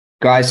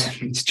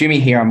Guys, it's Jimmy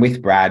here. I'm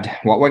with Brad.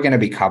 What we're going to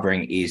be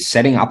covering is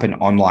setting up an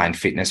online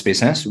fitness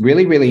business.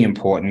 Really, really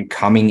important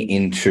coming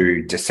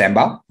into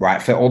December,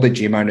 right? For all the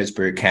gym owners,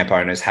 boot camp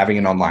owners, having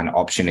an online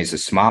option is a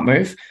smart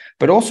move.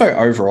 But also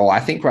overall,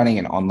 I think running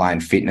an online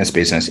fitness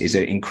business is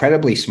an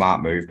incredibly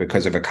smart move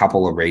because of a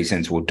couple of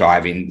reasons we'll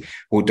dive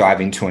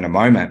into in a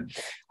moment.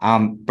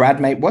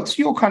 Brad, mate, what's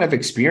your kind of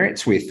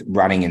experience with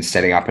running and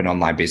setting up an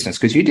online business?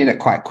 Because you did it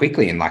quite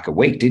quickly in like a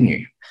week, didn't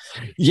you?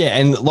 Yeah.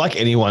 And like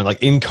anyone,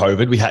 like in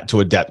COVID, we had to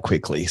adapt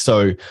quickly.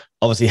 So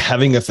obviously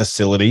having a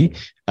facility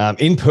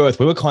in Perth,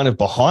 we were kind of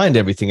behind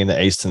everything in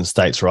the eastern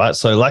states, right?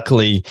 So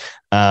luckily,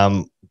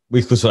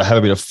 we could sort of have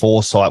a bit of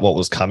foresight what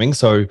was coming.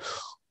 So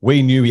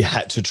we knew we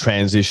had to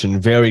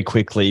transition very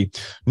quickly,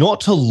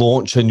 not to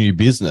launch a new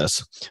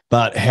business,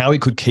 but how we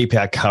could keep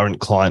our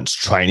current clients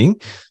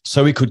training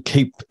so we could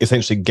keep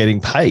essentially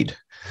getting paid.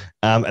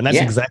 And that's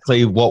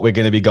exactly what we're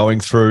going to be going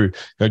through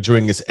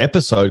during this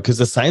episode, because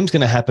the same is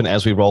going to happen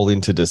as we roll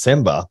into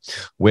December,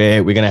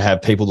 where we're going to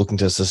have people looking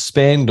to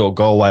suspend or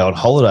go away on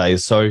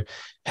holidays. So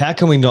how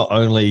can we not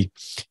only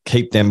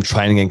keep them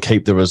training and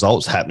keep the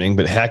results happening,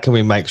 but how can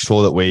we make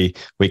sure that we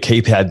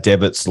keep our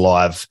debits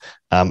live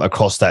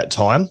across that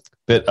time?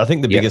 But I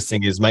think the biggest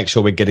thing is make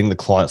sure we're getting the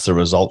clients the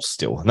results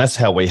still. And that's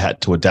how we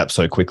had to adapt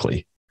so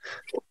quickly.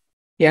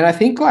 Yeah, and I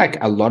think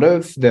like a lot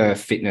of the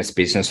fitness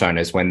business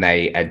owners, when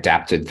they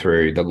adapted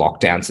through the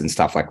lockdowns and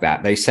stuff like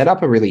that, they set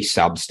up a really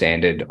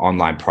substandard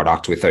online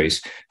product with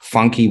those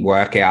funky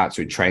workouts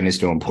with trainers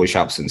doing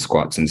push-ups and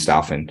squats and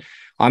stuff. And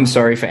I'm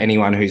sorry for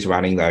anyone who's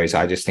running those.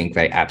 I just think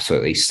they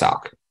absolutely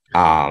suck.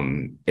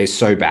 It's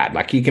so bad.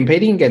 Like you're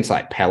competing against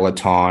like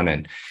Peloton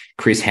and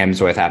Chris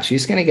Hemsworth apps, you're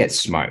just going to get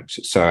smoked.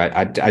 So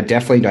I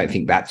definitely don't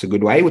think that's a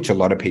good way, which a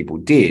lot of people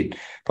did.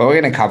 But what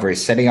we're going to cover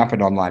is setting up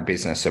an online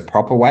business a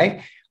proper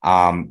way.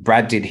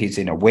 Brad did his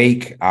in a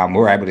week. We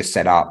were able to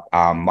set up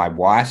my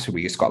wife. So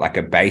we just got like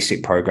a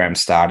basic program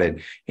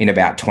started in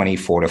about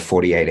 24 to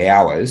 48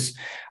 hours.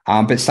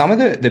 But some of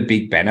the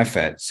big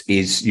benefits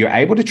is you're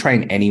able to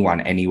train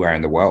anyone anywhere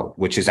in the world,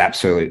 which is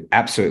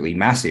absolutely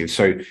massive.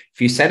 So if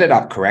you set it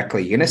up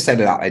correctly, you're going to set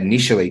it up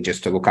initially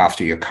just to look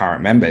after your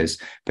current members,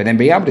 but then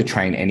be able to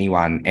train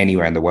anyone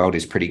anywhere in the world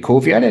is pretty cool.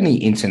 Have you had any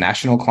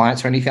international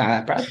clients or anything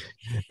like that, Brad?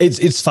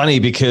 It's funny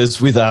because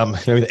with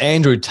with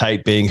Andrew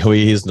Tate being who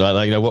he is,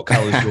 what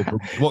color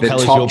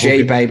is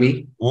your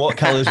baby? What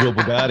color is your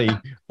Bugatti?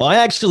 I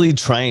actually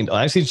trained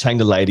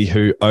a lady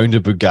who owned a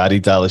Bugatti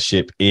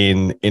dealership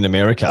in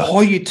America.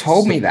 Oh, you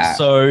told me that.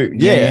 So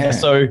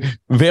so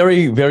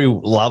very, very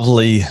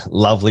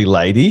lovely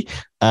lady.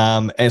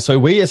 And so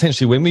we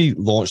essentially, when we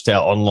launched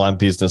our online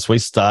business, we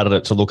started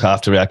it to look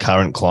after our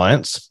current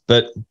clients,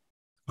 but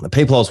the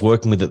people I was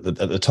working with at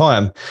the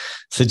time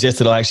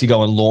suggested I actually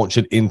go and launch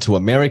it into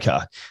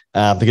America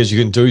because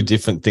you can do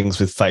different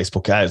things with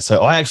Facebook ads.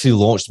 So I actually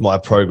launched my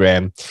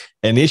program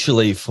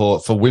initially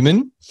for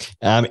women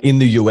in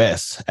the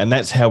US, and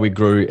that's how we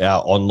grew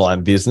our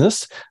online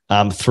business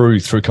through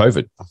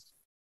COVID.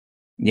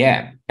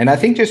 Yeah. And I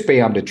think just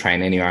being able to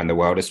train anywhere in the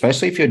world,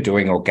 especially if you're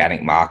doing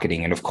organic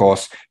marketing, and of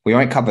course, we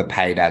won't cover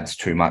paid ads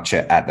too much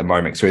at the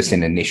moment, so it's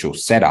an initial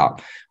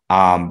setup.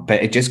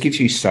 But it just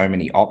gives you so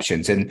many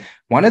options. And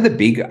one of the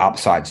big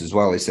upsides as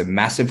well is the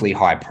massively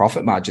high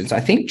profit margins. I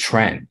think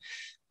Trent,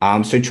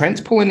 so Trent's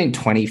pulling in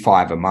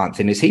 25 a month,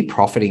 and is he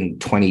profiting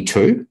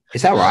 22?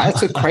 Is that right?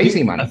 It's a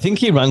crazy money. I think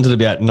he runs at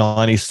about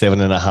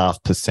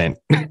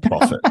 97.5%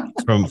 profit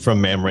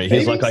from memory.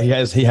 He's like, he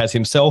has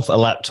himself a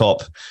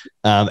laptop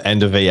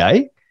and a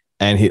VA,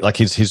 and his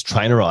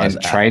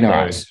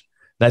trainerized.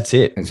 That's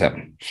it.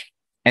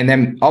 And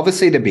then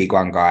obviously the big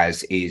one,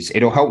 guys, is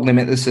it'll help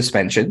limit the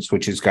suspensions,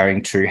 which is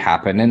going to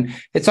happen. And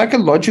it's like a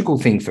logical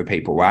thing for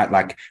people, right?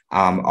 Like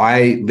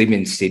I live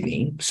in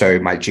Sydney, so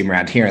my gym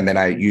around here, and then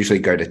I usually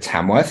go to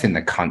Tamworth in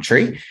the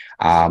country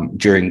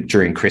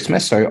during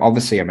Christmas. So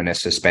obviously I'm going to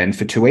suspend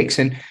for 2 weeks.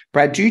 And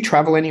Brad, do you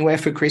travel anywhere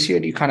for Chrissy, or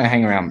do you kind of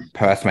hang around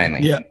Perth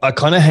mainly? Yeah, I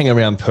kind of hang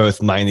around Perth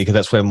mainly because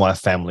that's where my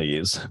family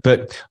is.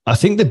 But I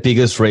think the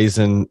biggest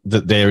reason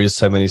that there is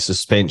so many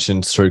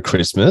suspensions through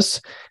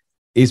Christmas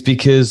is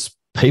because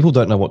people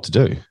don't know what to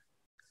do.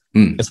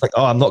 It's like,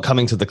 oh, I'm not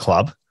coming to the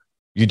club.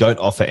 You don't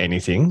offer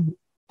anything.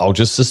 I'll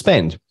just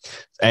suspend.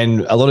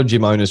 And a lot of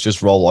gym owners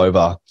just roll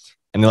over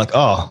and they're like,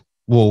 oh,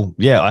 well,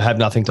 yeah, I have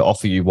nothing to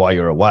offer you while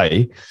you're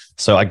away.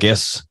 So I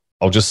guess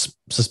I'll just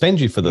suspend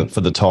you for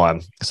the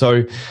time.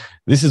 So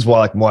this is why,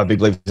 like, my big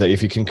belief is that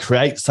if you can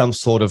create some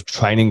sort of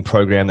training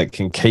program that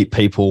can keep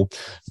people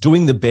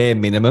doing the bare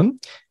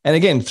minimum, and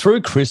again,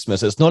 through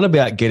Christmas, it's not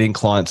about getting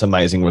clients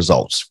amazing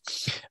results.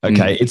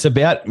 Okay. It's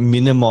about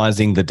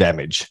minimizing the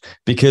damage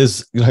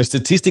because,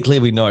 statistically,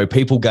 we know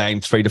people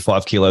gain 3 to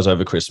 5 kilos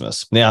over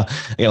Christmas. Now,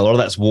 a lot of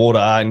that's water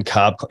and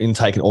carb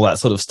intake and all that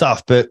sort of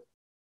stuff, but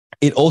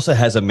it also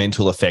has a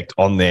mental effect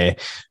on their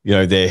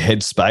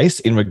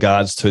headspace in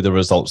regards to the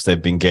results they've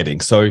been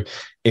getting. So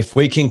if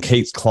we can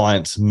keep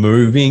clients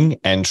moving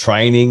and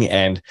training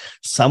and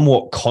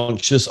somewhat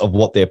conscious of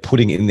what they're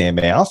putting in their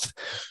mouth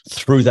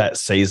through that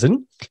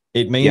season,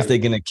 it means they're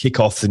going to kick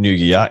off the new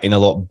year in a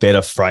lot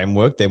better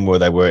framework than where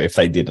they were if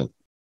they didn't.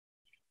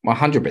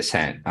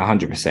 100%,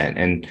 100%.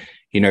 And,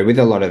 with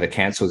a lot of the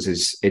cancels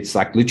it's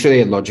like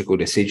literally a logical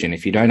decision.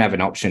 If you don't have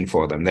an option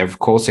for them, they're of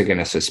course are going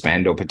to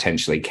suspend or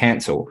potentially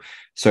cancel.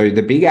 So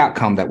the big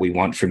outcome that we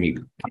want from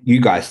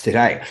you guys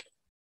today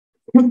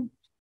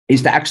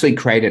is to actually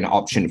create an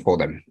option for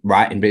them,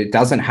 right? But it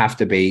doesn't have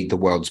to be the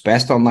world's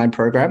best online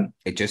program.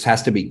 It just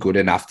has to be good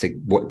enough to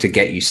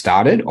get you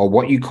started, or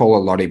what you call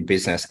a lot in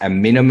business, a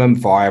minimum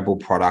viable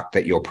product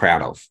that you're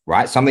proud of,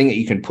 right? Something that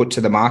you can put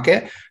to the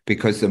market,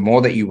 because the more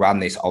that you run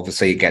this,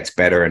 obviously it gets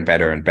better and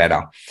better and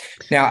better.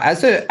 Now,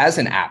 as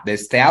an app,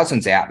 there's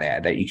thousands out there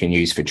that you can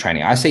use for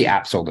training. I see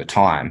apps all the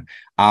time.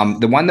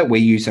 The one that we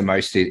use the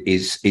most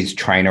is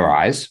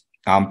Trainerize.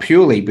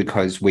 Purely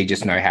because we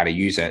just know how to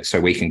use it, so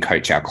we can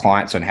coach our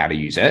clients on how to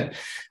use it.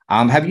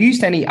 Have you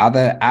used any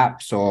other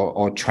apps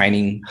or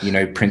training,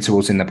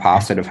 principles in the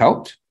past that have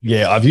helped?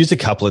 Yeah, I've used a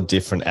couple of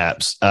different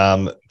apps.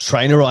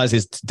 Trainerize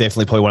is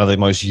definitely probably one of the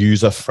most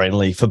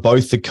user-friendly for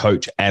both the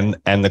coach and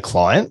the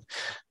client.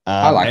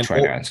 I like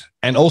Trainerize.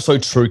 And also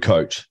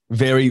TrueCoach.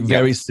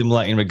 Very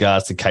similar in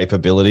regards to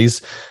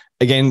capabilities.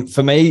 Again,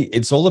 for me,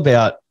 it's all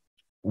about,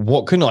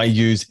 what can I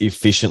use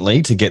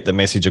efficiently to get the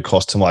message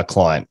across to my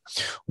client?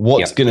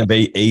 What's going to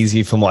be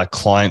easy for my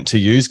client to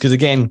use? Because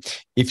again,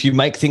 if you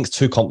make things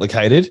too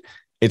complicated,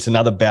 it's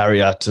another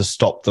barrier to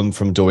stop them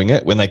from doing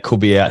it when they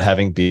could be out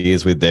having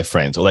beers with their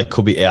friends, or they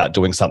could be out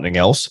doing something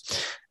else.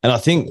 And I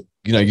think,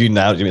 you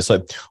nailed it.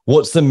 So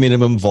what's the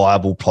minimum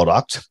viable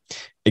product?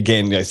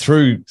 Again,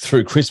 through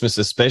Christmas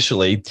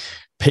especially,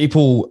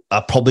 people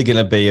are probably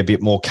going to be a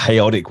bit more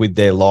chaotic with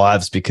their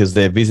lives because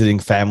they're visiting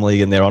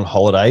family and they're on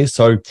holiday.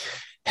 So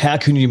how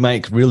can you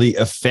make really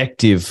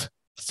effective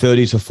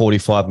 30 to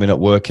 45-minute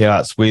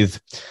workouts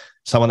with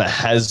someone that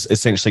has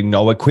essentially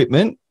no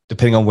equipment,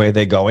 depending on where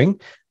they're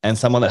going, and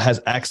someone that has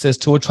access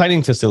to a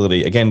training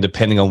facility, again,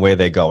 depending on where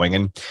they're going,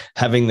 and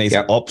having these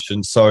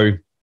options. So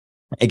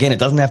again, it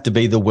doesn't have to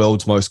be the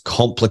world's most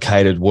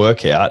complicated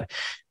workout.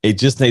 It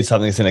just needs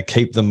something that's going to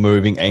keep them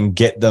moving and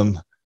get them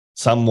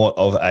somewhat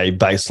of a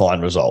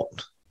baseline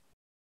result.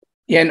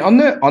 Yeah, and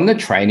on the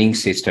training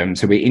system,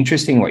 so it'll be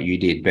interesting what you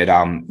did, but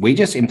we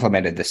just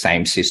implemented the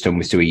same system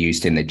which we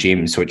used in the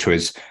gyms, which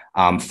was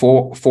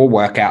four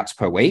workouts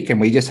per week, and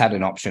we just had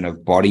an option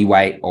of body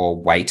weight or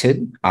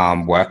weighted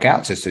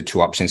workouts as the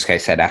two options in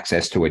case they had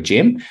access to a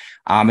gym.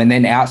 And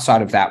then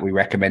outside of that, we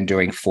recommend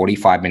doing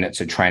 45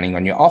 minutes of training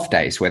on your off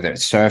days, whether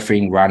it's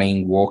surfing,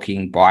 running,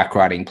 walking, bike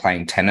riding,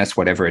 playing tennis,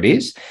 whatever it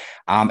is.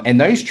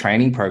 And those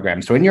training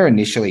programs, when you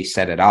initially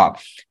set it up,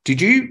 did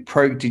you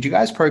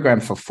guys program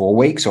for 4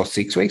 weeks or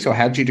 6 weeks, or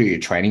how did you do your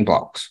training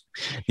blocks?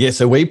 Yeah,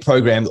 so we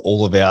programmed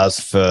all of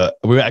ours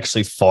we were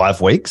actually 5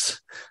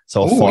 weeks.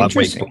 So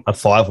a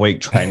 5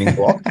 week training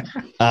block,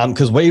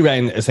 because we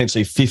ran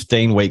essentially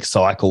 15-week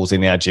cycles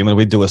in our gym, and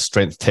we do a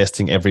strength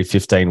testing every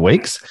 15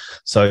 weeks.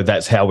 So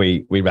that's how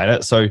we ran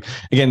it. So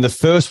again, the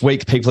first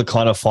week people are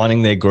kind of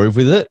finding their groove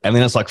with it, and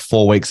then it's like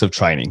 4 weeks of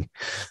training.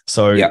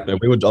 So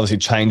we would obviously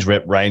change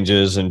rep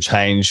ranges and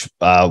change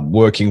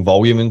working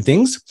volume and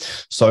things.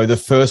 So the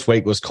first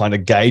week was kind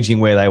of gauging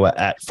where they were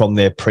at from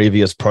their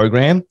previous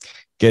program,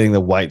 getting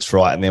the weights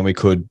right, and then we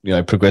could,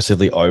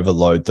 progressively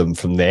overload them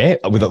from there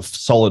with a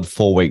solid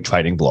 4 week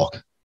training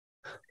block.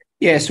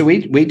 Yeah, so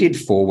we did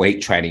 4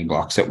 week training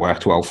blocks that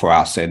worked well for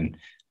us. And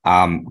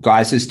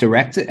guys, as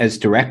direct as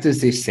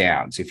this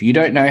sounds, if you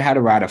don't know how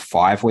to write a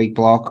 5 week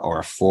block or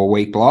a 4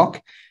 week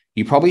block,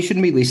 you probably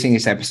shouldn't be listening to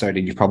this episode,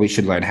 and you probably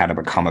should learn how to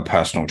become a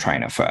personal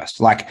trainer first.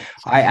 Like,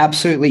 I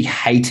absolutely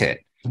hate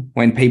it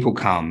when people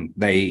come,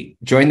 they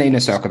join the inner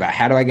circle about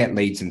how do I get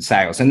leads and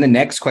sales? And the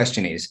next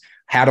question is,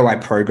 how do I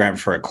program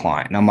for a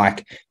client? And I'm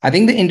like, I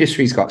think the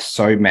industry's got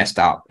so messed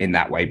up in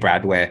that way,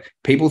 Brad, where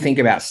people think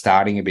about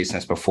starting a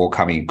business before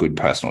becoming a good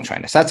personal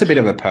trainer. So that's a bit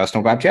of a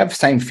personal grab. Do you have the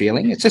same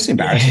feeling? It's just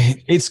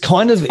embarrassing. It's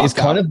kind of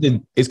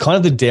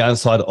the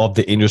downside of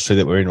the industry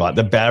that we're in, right?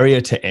 The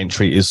barrier to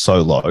entry is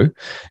so low.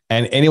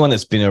 And anyone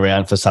that's been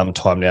around for some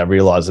time now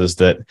realizes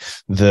that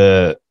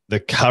the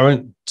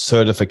current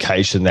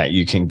certification that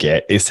you can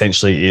get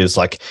essentially is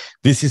like,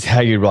 this is how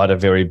you write a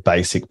very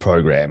basic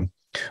program,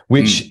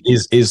 which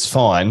is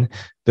fine,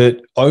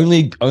 but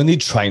only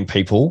train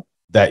people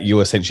that you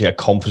essentially are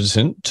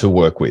competent to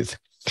work with.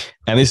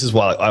 And this is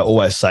why I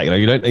always say,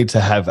 you don't need to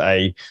have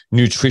a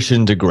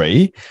nutrition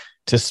degree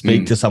to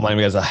speak to someone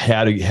who has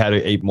how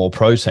to eat more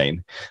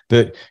protein.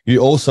 But you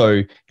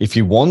also, if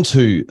you want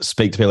to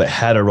speak to people about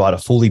how to write a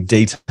fully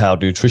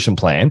detailed nutrition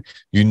plan,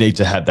 you need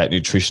to have that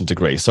nutrition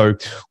degree. So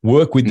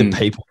work with the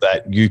people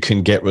that you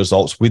can get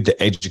results with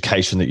the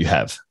education that you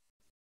have.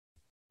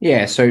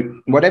 Yeah. So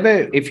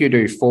whatever, if you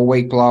do 4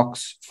 week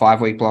blocks,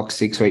 5 week blocks,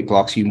 6 week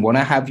blocks, you want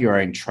to have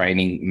your own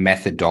training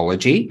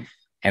methodology.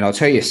 And I'll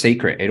tell you a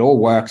secret, it all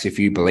works if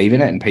you believe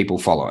in it and people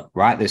follow it,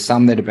 right? There's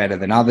some that are better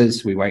than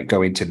others. We won't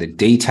go into the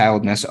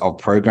detailedness of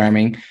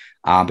programming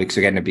because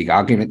we're getting a big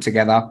argument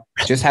together.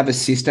 Just have a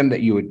system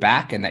that you would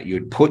back and that you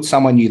would put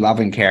someone you love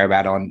and care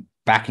about on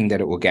backing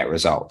that it will get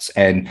results.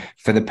 And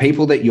for the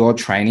people that you're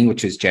training,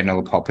 which is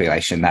general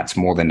population, that's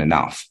more than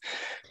enough.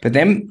 But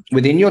then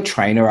within your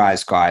trainer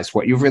eyes, guys,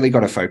 what you've really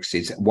got to focus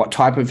is what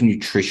type of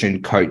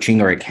nutrition,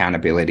 coaching, or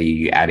accountability are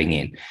you adding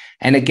in?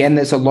 And again,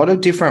 there's a lot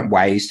of different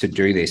ways to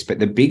do this, but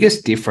the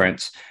biggest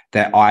difference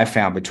that I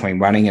found between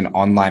running an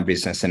online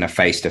business and a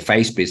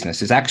face-to-face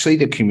business is actually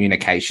the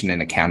communication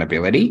and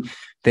accountability.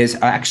 There's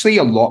actually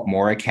a lot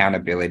more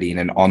accountability in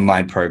an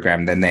online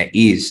program than there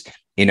is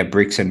in a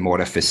bricks and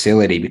mortar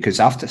facility, because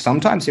after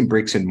sometimes in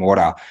bricks and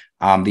mortar,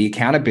 the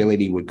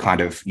accountability would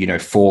kind of,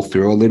 fall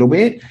through a little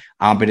bit,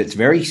 but it's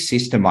very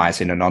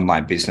systemized in an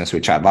online business,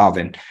 which I love.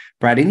 And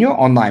Brad, in your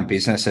online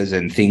businesses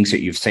and things that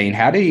you've seen,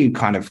 how do you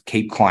kind of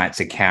keep clients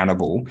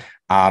accountable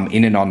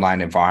in an online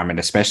environment,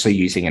 especially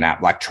using an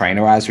app like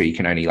Trainerize, where you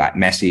can only like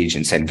message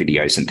and send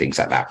videos and things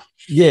like that?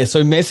 Yeah,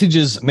 so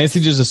messages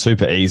are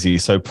super easy.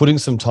 So putting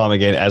some time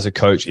again as a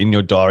coach in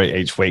your diary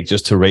each week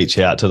just to reach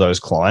out to those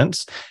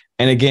clients.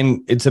 And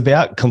again, it's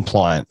about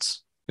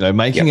compliance,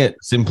 making it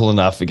simple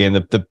enough. Again,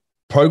 the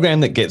program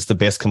that gets the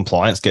best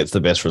compliance gets the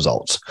best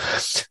results.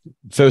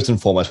 First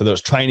and foremost, whether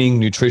it's training,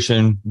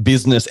 nutrition,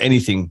 business,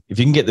 anything, if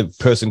you can get the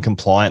person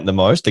compliant the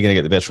most, they're going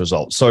to get the best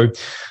results. So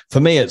for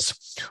me,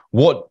 it's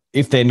what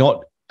if they're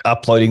not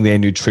uploading their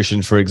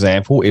nutrition, for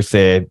example, if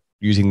they're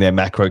using their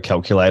macro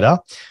calculator,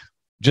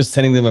 just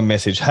sending them a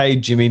message. Hey,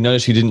 Jimmy,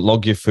 notice you didn't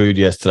log your food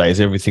yesterday.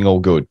 Is everything all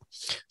good?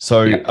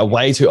 So a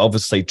way to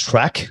obviously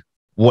track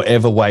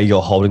whatever way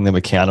you're holding them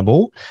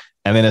accountable,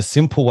 and then a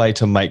simple way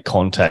to make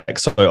contact.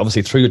 So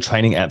obviously through your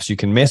training apps, you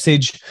can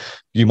message.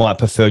 You might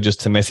prefer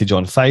just to message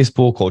on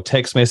Facebook or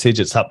text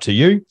message. It's up to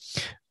you.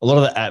 A lot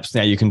of the apps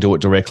now, you can do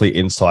it directly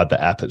inside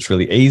the app. It's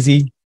really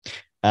easy.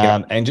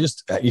 And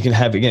just you can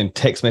have, again,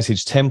 text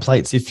message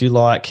templates if you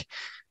like.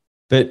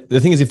 But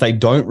the thing is, if they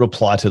don't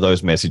reply to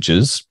those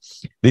messages,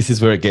 this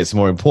is where it gets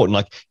more important.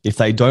 Like if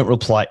they don't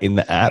reply in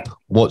the app,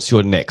 what's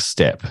your next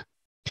step?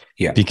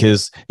 Yeah.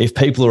 Because if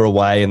people are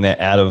away and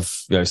they're out of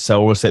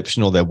cell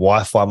reception or their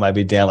Wi-Fi may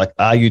be down, like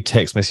are you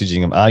text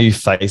messaging them? Are you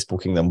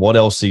Facebooking them? What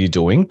else are you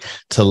doing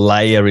to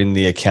layer in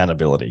the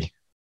accountability?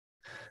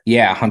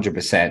 Yeah,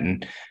 100%.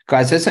 And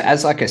guys,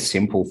 as like a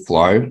simple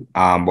flow,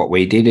 what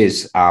we did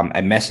is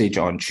a message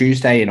on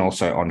Tuesday and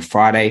also on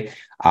Friday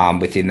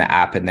within the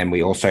app. And then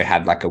we also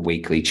had like a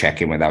weekly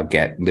check-in where they'll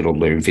get little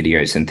Loom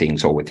videos and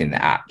things all within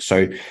the app.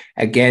 So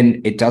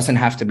again, it doesn't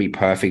have to be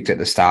perfect at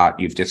the start.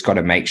 You've just got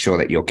to make sure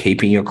that you're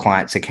keeping your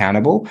clients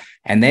accountable.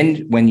 And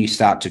then when you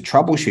start to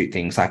troubleshoot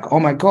things like, oh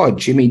my God,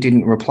 Jimmy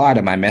didn't reply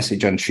to my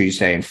message on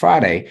Tuesday and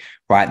Friday,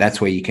 right?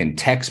 That's where you can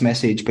text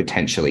message,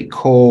 potentially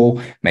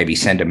call, maybe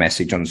send a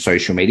message on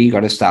social media. You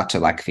got to start to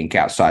like think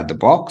outside the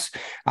box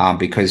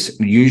because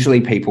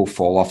usually people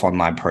fall off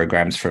online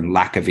programs from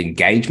lack of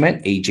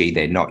engagement, e.g.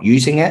 they're not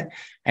using it.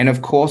 And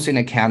of course, in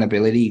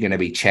accountability, you're going to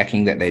be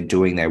checking that they're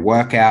doing their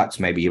workouts,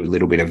 maybe a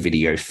little bit of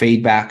video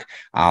feedback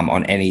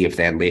on any of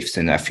their lifts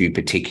and a few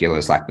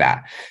particulars like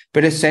that.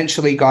 But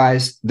essentially,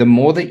 guys, the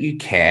more that you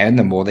care and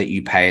the more that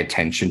you pay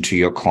attention to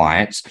your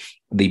clients,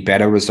 the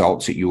better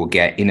results that you will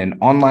get in an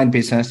online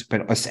business,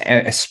 but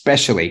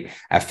especially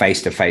a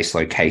face-to-face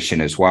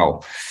location as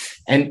well.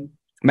 And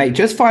mate,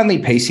 just finally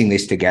piecing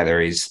this together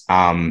is,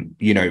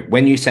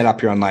 when you set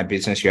up your online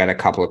business, you had a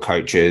couple of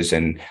coaches.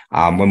 And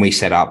when we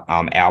set up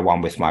our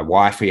one with my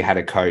wife, we had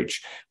a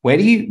coach.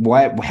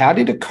 How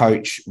did a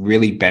coach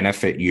really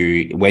benefit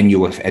you when you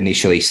were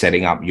initially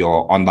setting up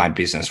your online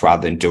business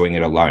rather than doing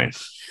it alone?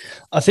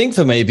 I think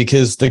for me,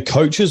 because the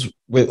coaches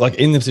were like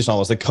in the position I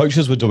was, the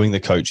coaches were doing the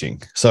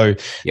coaching. So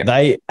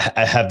they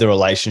have the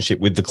relationship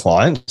with the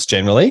clients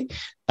generally.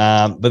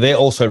 But they're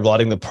also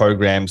writing the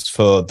programs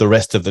for the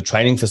rest of the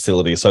training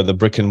facility. So the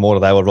brick and mortar,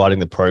 they were writing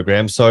the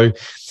program. So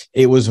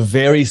it was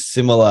very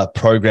similar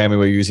programming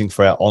we're using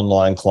for our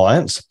online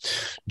clients,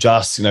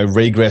 just,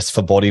 regress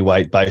for body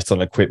weight based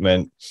on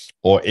equipment,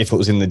 or if it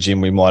was in the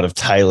gym, we might have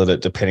tailored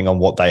it depending on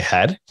what they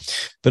had.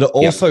 But it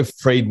also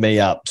freed me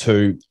up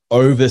to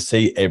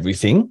oversee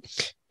everything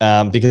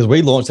because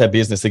we launched our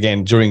business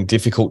again during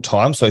difficult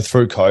times. So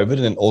through COVID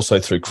and then also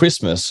through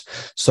Christmas.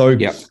 So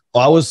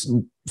I was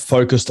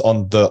focused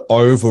on the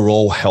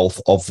overall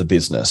health of the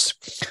business.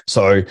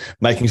 So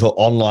making sure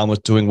online was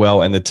doing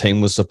well and the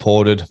team was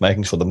supported,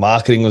 making sure the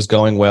marketing was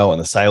going well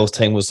and the sales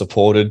team was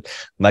supported,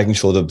 making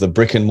sure that the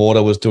brick and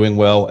mortar was doing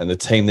well and the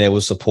team there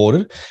was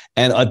supported.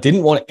 And I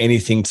didn't want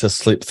anything to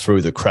slip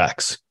through the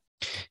cracks.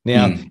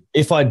 Now,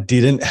 if I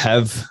didn't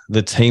have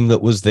the team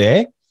that was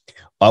there,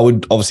 I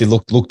would obviously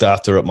looked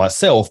after it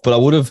myself, but I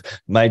would have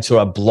made sure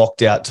I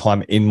blocked out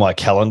time in my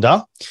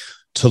calendar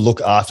to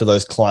look after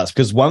those clients.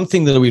 Because one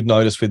thing that we've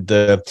noticed with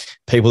the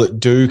people that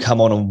do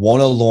come on and want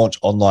to launch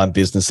online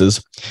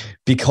businesses,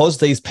 because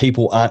these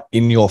people aren't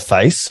in your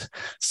face,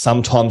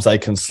 sometimes they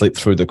can slip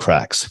through the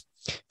cracks.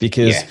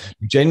 because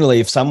generally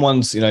if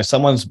someone's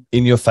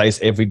in your face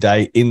every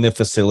day in the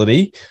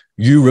facility,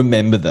 you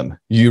remember them.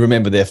 You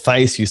remember their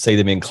face. You see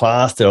them in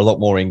class. They're a lot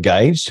more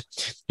engaged.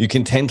 You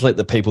can tend to let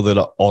the people that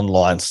are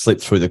online slip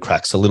through the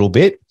cracks a little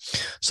bit.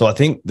 So I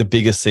think the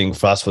biggest thing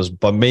for us was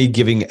by me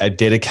giving a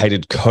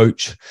dedicated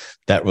coach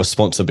that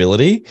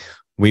responsibility,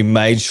 we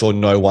made sure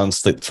no one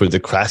slipped through the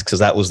cracks because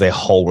that was their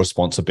whole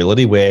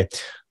responsibility, where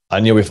I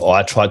knew if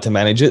I tried to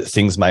manage it,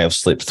 things may have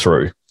slipped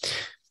through.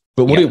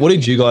 But what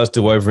did you guys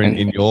do over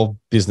in your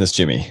business,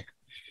 Jimmy?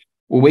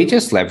 Well, we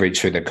just leveraged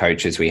through the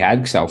coaches we had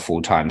because our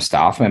full-time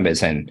staff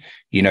members. And,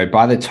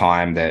 by the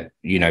time that,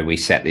 we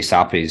set this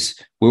up I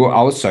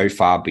was so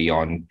far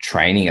beyond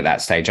training at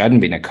that stage. I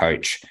hadn't been a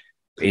coach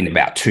in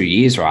about 2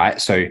 years,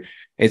 right? So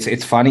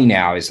it's funny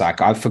now is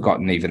like I've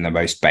forgotten even the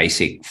most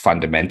basic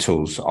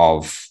fundamentals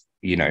of,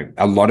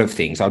 a lot of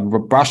things. I'd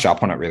brush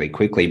up on it really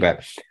quickly,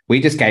 but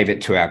we just gave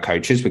it to our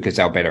coaches because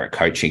they're better at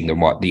coaching than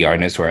what the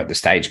owners were at the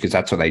stage, because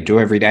that's what they do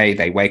every day.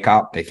 They wake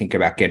up, they think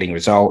about getting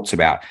results,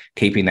 about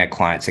keeping their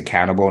clients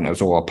accountable, and it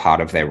was all a part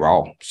of their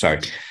role. So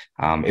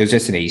it was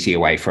just an easier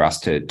way for us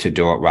to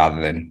do it rather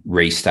than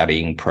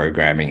restudying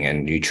programming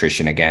and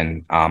nutrition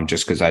again,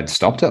 just because I'd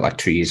stopped it like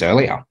 2 years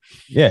earlier.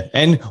 Yeah.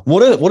 And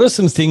what are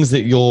some things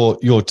that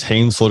your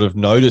team sort of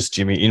noticed,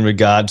 Jimmy, in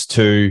regards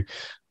to,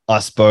 I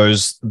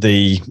suppose,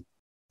 the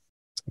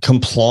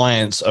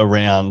compliance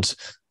around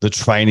the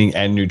training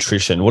and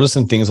nutrition? What are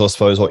some things, I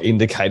suppose, or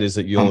indicators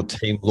that your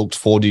team looked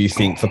for, do you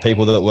think, for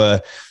people that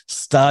were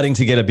starting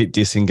to get a bit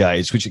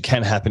disengaged, which it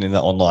can happen in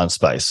the online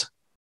space?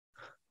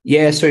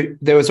 Yeah, so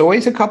there was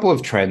always a couple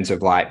of trends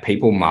of like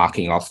people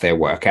marking off their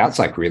workouts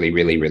like really,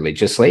 really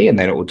religiously, and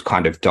then it would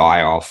kind of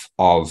die off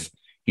of,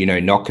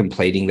 not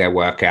completing their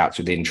workouts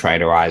within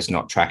Trainerize,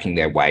 not tracking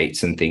their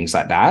weights and things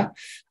like that.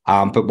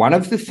 But one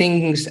of the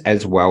things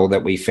as well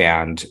that we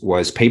found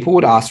was people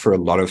would ask for a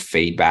lot of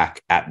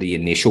feedback at the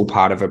initial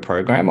part of a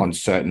program on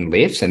certain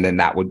lifts, and then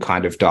that would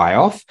kind of die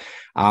off.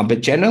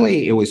 But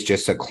generally, it was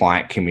just a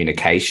client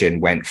communication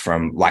went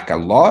from like a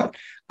lot,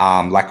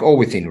 like all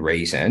within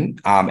reason.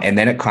 And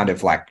then it kind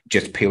of like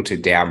just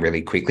filtered down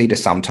really quickly to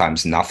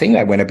sometimes nothing.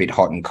 It went a bit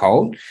hot and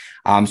cold.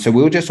 So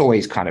we were just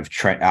always kind of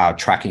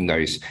tracking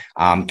those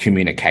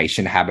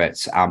communication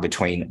habits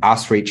between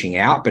us reaching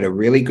out. But a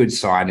really good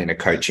sign in a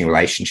coaching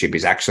relationship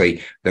is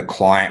actually the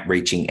client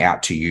reaching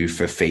out to you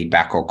for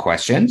feedback or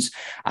questions.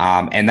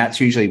 And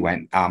that's usually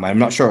when, I'm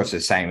not sure if it's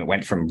the same, it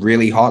went from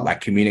really hot, like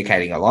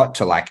communicating a lot,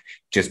 to like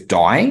just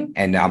dying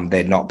and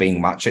there not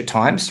being much at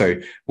times. So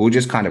we're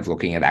just kind of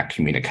looking at that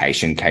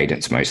communication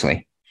cadence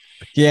mostly.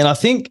 Yeah, and I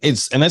think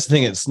that's the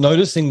thing, it's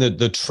noticing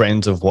the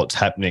trends of what's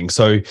happening.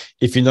 So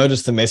if you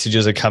notice the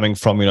messages are coming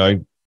from,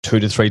 2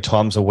 to 3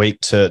 times a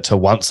week to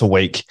once a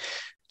week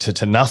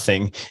to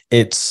nothing,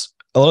 it's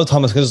a lot of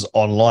times because it's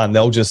online,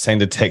 they'll just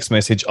send a text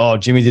message. Oh,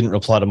 Jimmy didn't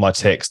reply to my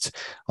text.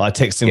 I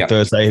texted him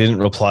Thursday, he didn't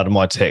reply to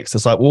my text.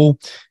 It's like, well,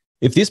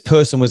 if this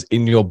person was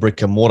in your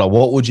brick and mortar,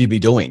 what would you be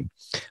doing?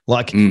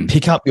 Like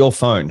pick up your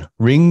phone,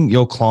 ring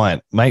your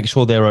client, make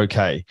sure they're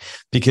okay,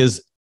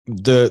 because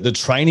the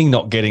training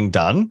not getting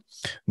done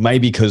may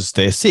be because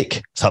they're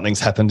sick, something's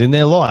happened in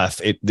their life,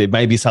 there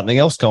may be something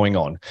else going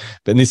on,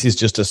 but this is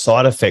just a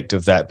side effect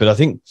of that. But I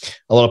think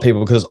a lot of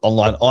people, because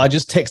online, I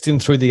just text him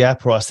through the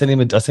app, or I send him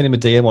a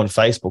DM on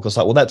Facebook. It's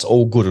like, well, that's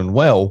all good and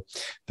well,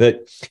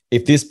 but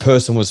if this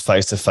person was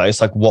face to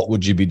face, like, what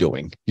would you be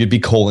doing? You'd be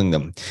calling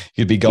them,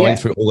 you'd be going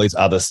through all these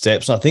other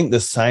steps. And I think the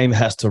same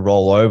has to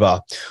roll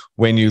over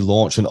when you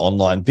launch an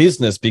online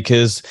business,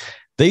 because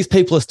these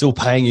people are still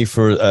paying you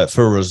for a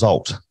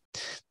result.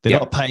 They're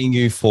not paying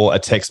you for a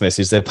text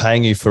message. They're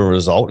paying you for a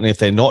result. And if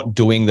they're not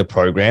doing the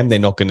program, they're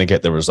not going to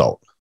get the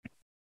result.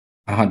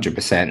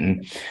 100%.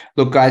 And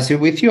look, guys,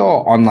 with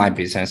your online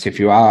business, if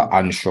you are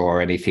unsure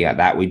or anything like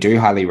that, we do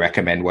highly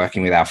recommend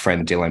working with our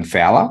friend Dylan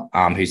Fowler,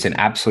 who's an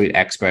absolute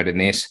expert in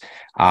this.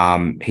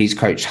 He's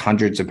coached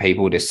hundreds of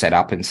people to set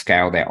up and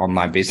scale their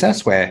online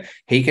business, where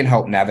he can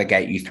help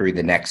navigate you through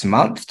the next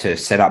month to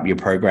set up your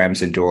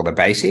programs and do all the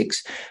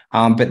basics.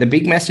 But the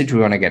big message we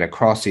want to get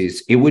across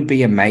is it would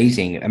be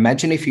amazing.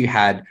 Imagine if you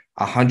had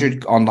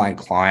 100 online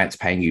clients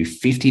paying you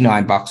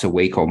 $59 a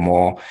week or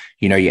more.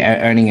 You're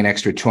earning an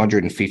extra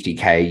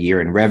 $250K a year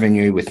in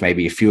revenue with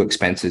maybe a few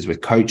expenses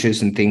with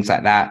coaches and things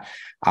like that.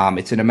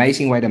 It's an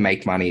amazing way to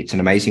make money. It's an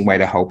amazing way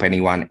to help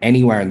anyone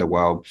anywhere in the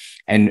world.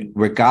 And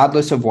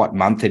regardless of what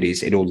month it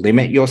is, it'll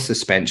limit your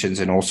suspensions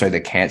and also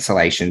the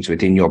cancellations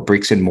within your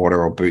bricks and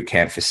mortar or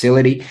bootcamp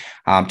facility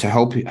to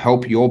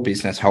help your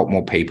business help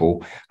more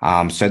people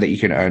so that you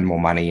can earn more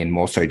money and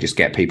more so just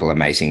get people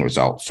amazing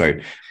results. So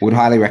would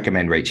highly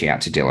recommend reaching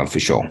out to Dylan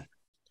for sure.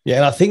 Yeah,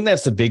 and I think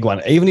that's the big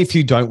one. Even if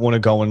you don't want to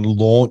go and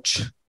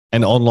launch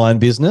an online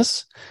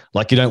business,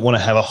 like you don't want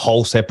to have a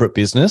whole separate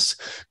business,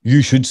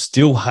 you should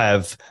still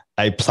have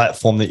a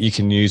platform that you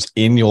can use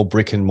in your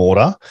brick and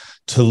mortar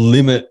to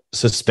limit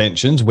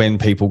suspensions when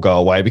people go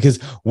away.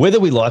 Because whether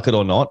we like it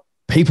or not,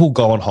 people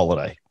go on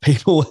holiday.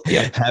 People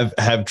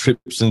have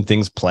trips and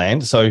things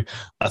planned. So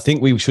I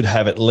think we should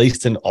have at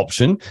least an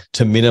option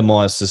to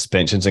minimize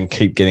suspensions and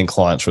keep getting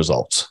clients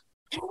results.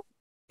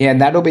 Yeah, and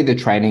that'll be the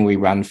training we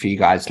run for you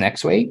guys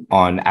next week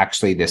on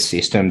actually the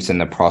systems and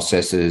the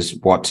processes,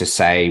 what to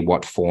say,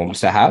 what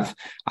forms to have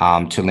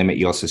to limit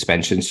your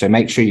suspension. So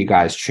make sure you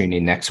guys tune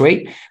in next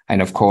week.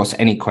 And of course,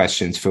 any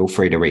questions, feel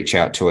free to reach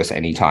out to us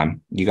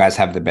anytime. You guys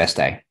have the best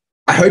day.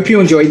 I hope you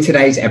enjoyed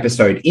today's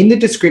episode. In the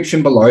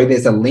description below,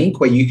 there's a link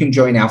where you can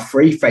join our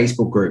free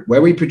Facebook group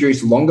where we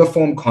produce longer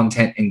form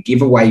content and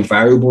give away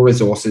valuable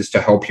resources to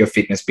help your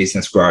fitness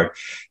business grow.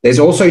 There's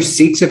also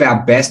 6 of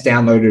our best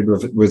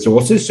downloaded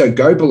resources, so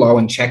go below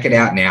and check it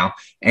out now.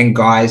 And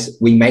guys,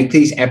 we make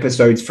these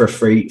episodes for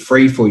free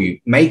for you.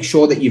 Make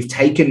sure that you've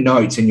taken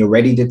notes and you're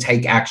ready to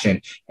take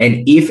action.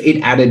 And if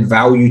it added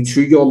value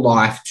to your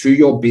life, to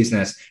your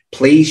business,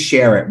 please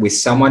share it with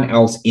someone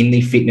else in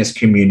the fitness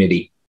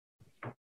community.